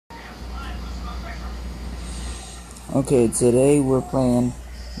Okay, today we're playing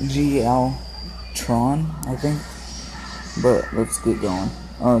Gl-Tron, I think. But let's get going.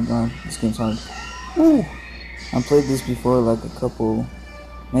 Oh god, this game's hard. Woo! I played this before like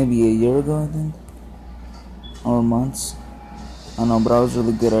maybe a year ago, I think. Or months. I don't know, but I was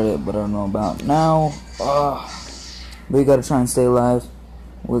really good at it, but I don't know about now. We gotta try and stay alive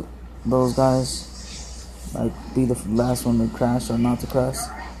with those guys. Like, be the last one to crash or not to crash.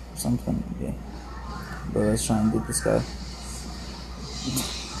 Or something, yeah. But let's try and get this guy.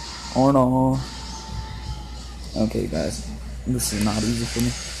 Oh no. Okay, guys. This is not easy for me.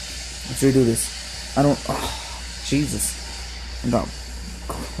 Let's redo this. I don't. Oh, Jesus. I got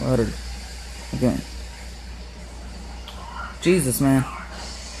cluttered. Okay. Jesus, man.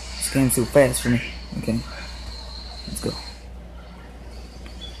 This game's too fast for me. Okay. Let's go.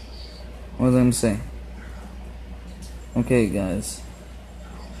 What was I gonna say? Okay, guys.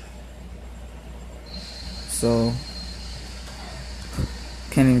 So,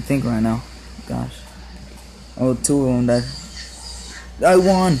 can't even think right now. Gosh. Oh, two of them died. I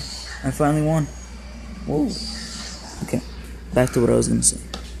won! I finally won. Whoa. Okay, back to what I was gonna say.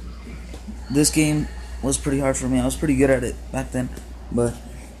 This game was pretty hard for me. I was pretty good at it back then, but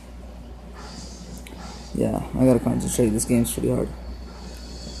yeah, I gotta concentrate. This game's pretty hard.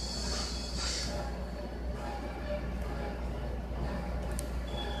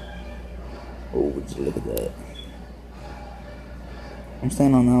 Oh, would you look at that? I'm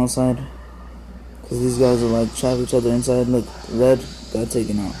staying on the outside because these guys are like trap each other inside. Look, red got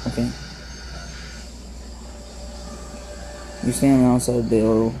taken out. Okay, you stay on the outside,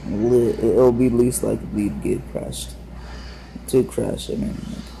 it'll be least likely to get crashed. To crash, I mean.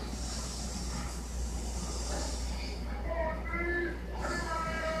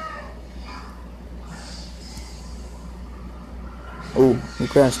 Oh, who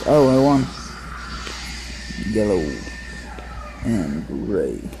crashed? Oh, I won. Yellow and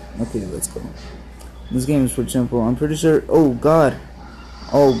gray. Okay, let's go. This game is pretty simple. I'm pretty sure. Oh god,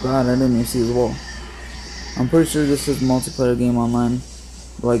 I didn't even see the wall. I'm pretty sure this is a multiplayer game online.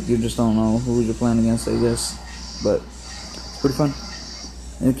 Like, you just don't know who you're playing against, I guess. But it's pretty fun.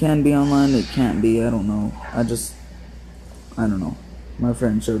 It can be online, it can't be. I don't know. I don't know. My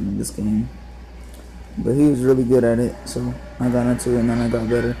friend showed me this game, but he was really good at it, so I got into it and then I got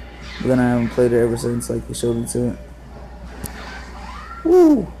better. But then I haven't played it ever since, like, he showed me to it.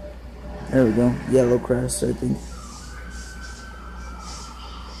 Woo! There we go. Yellow crashed, I think.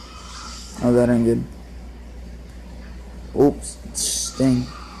 Oh, that ain't good. Oops. Dang.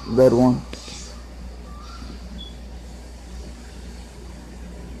 Red one.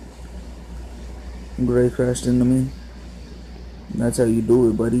 Gray crashed into me. That's how you do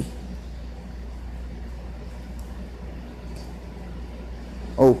it, buddy.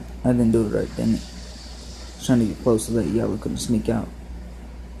 Oh, I didn't do it right, dang it. Trying to get close so that yellow couldn't sneak out.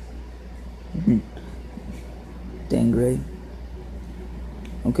 Dang gray.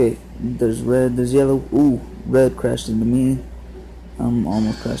 Okay, there's red, there's yellow. Ooh, red crashed into me. I'm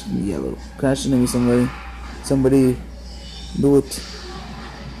almost crashed into yellow. Crashed into me, somebody. Somebody do it.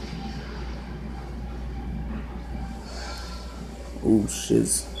 Ooh,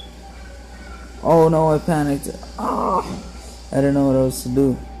 shiz. Oh no, I panicked. Ah, I didn't know what else to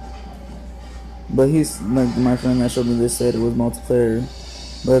do. But he's like, my friend that showed me this said it was multiplayer.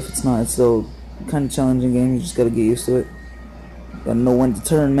 But if it's not, it's still kind of challenging game. You just gotta get used to it. Gotta know when to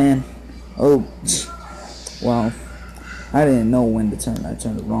turn, man. Oh, wow. I didn't know when to turn. I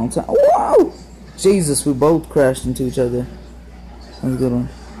turned the wrong time. Whoa! Jesus, we both crashed into each other. That was a good one.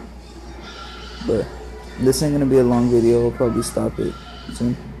 But this ain't gonna be a long video. I'll probably stop it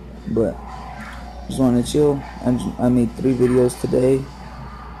soon. But just wanna chill. I made 3 videos today.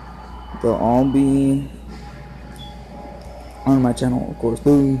 They'll all be on my channel, of course.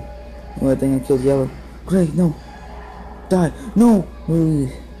 Boom. Oh, I think I killed yellow. Great, no. Die. No.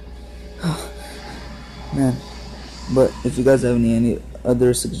 Man. But if you guys have any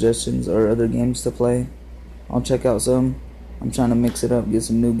other suggestions or other games to play, I'll check out some. I'm trying to mix it up, get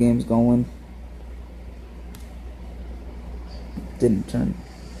some new games going. Didn't turn.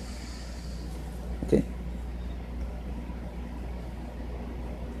 Okay.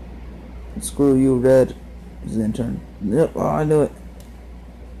 Screw you, red. Didn't turn. Yep, oh, I knew it.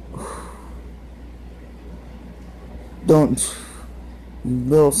 Don't. You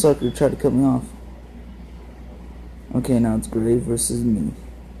little sucker, try to cut me off. Okay, now it's gray versus me.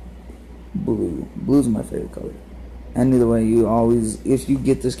 Blue. Blue's my favorite color. And either way, if you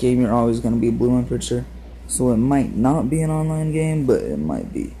get this game, you're always gonna be blue, I'm pretty sure. So it might not be an online game, but it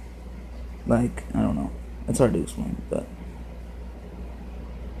might be. Like, I don't know. It's hard to explain, but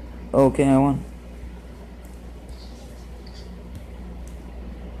okay, I won.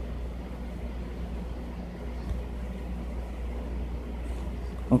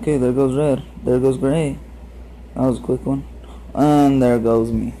 Okay, there goes red. There goes gray. That was a quick one. And there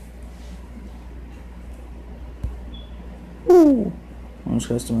goes me. Woo! I'm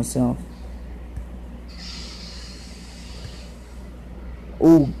stressed to myself.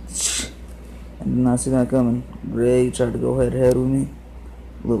 Oh, I did not see that coming. Gray tried to go head to head with me.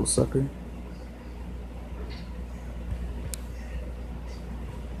 Little sucker.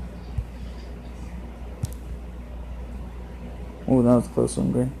 Oh, that was a close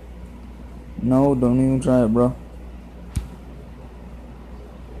one, Gray. No, don't even try it, bro.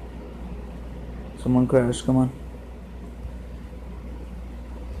 Someone crashed, come on.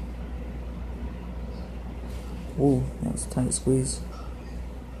 Oh, that was a tight squeeze.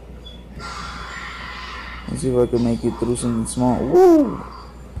 Let's see if I can make it through something small. Woo!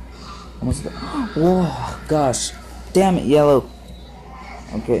 Almost. Whoa, gosh. Damn it, yellow.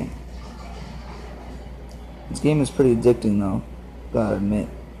 Okay. This game is pretty addicting, though. Gotta admit.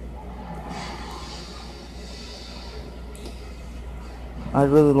 I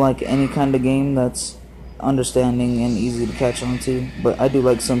really like any kind of game that's understanding and easy to catch on to, but I do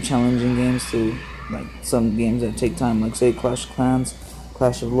like some challenging games too, like some games that take time, like say Clash of Clans,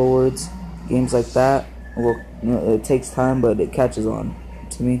 Clash of Lords, games like that. Well, you know, it takes time, but it catches on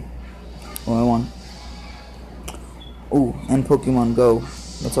to me. Oh, I won. Oh, and Pokemon Go.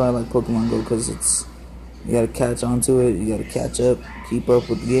 That's why I like Pokemon Go, because it's, you gotta catch on to it, you gotta catch up, keep up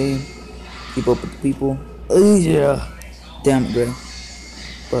with the game, keep up with the people. Oh yeah. Damn it, Gray.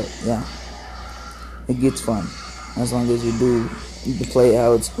 But yeah, it gets fun as long as you can play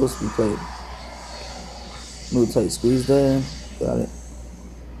how it's supposed to be played. Little tight squeeze there, got it.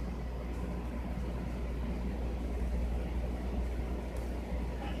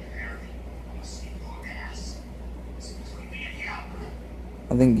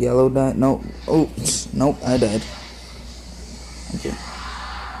 I think yellow died. Nope. Oh, nope, I died. Okay.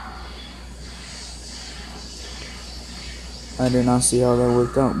 I did not see how that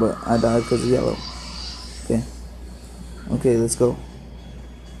worked out, but I died because of yellow. Okay. Okay, let's go.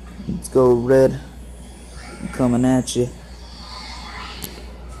 Let's go, red. I'm coming at you.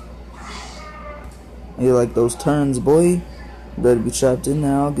 You like those turns, boy? You better be trapped in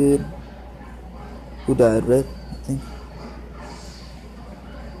there, all good. Who died, red? I think.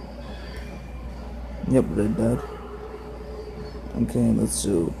 Yep, red died. Okay, let's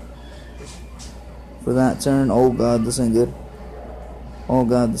do. For that turn, oh god, this ain't good. Oh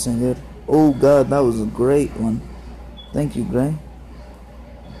god, this ain't good. Oh god, that was a great one. Thank you, Gray.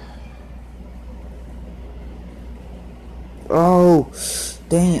 Oh,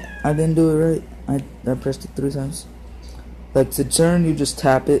 dang it, I didn't do it right. I pressed it 3 times. Like to turn, you just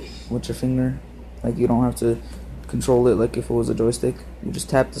tap it with your finger. Like you don't have to control it like if it was a joystick. You just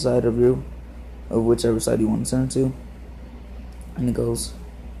tap the side of whichever side you want to turn to, and it goes.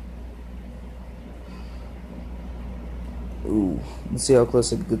 Ooh, let's see how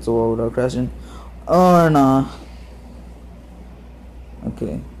close it gets to the wall without crashing. Or nah.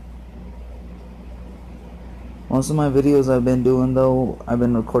 Okay. Most of my videos I've been doing though, I've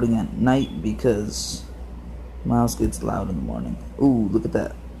been recording at night because my house gets loud in the morning. Ooh, look at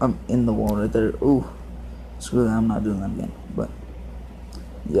that. I'm in the wall right there. Ooh. Screw that, I'm not doing that again. But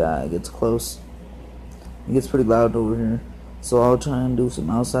yeah, it gets close. It gets pretty loud over here. So I'll try and do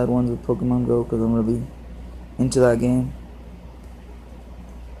some outside ones with Pokemon Go because I'm really into that game.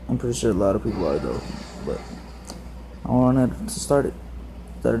 I'm pretty sure a lot of people are though, but I wanted to start it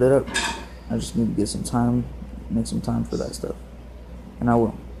up. I just need to get some time, make some time for that stuff, and I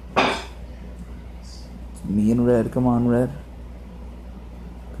will. It's me and red, come on, red.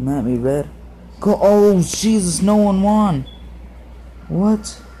 Come at me, red. Go! Oh Jesus, no one won.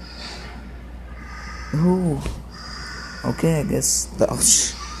 What? Ooh. Okay, I guess that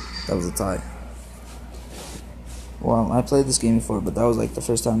was a tie. Well, I played this game before, but that was like the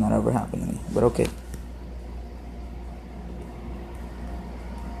first time that ever happened to me. But okay.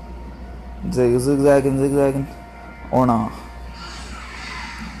 Zigzagging. Or nah.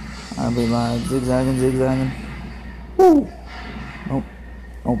 I'll be like zigzagging. Woo! Nope.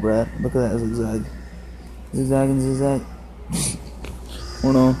 Oh, Brad. Look at that zigzag. Zigzag.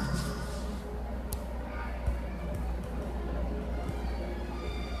 Oh no.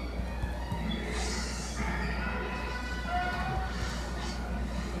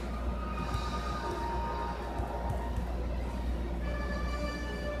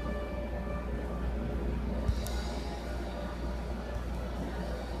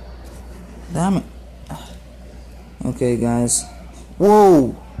 Damn it. Okay, guys.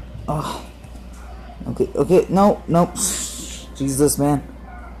 Whoa! Oh. Okay, no. Jesus, man.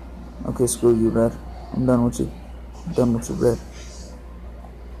 Okay, screw you, Red. I'm done with you. Red.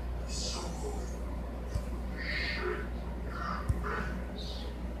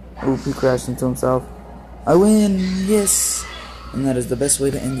 Oop, he crashed into himself. I win! Yes! And that is the best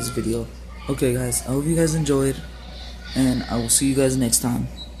way to end this video. Okay guys, I hope you guys enjoyed, and I will see you guys next time.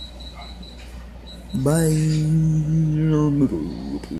 Bye!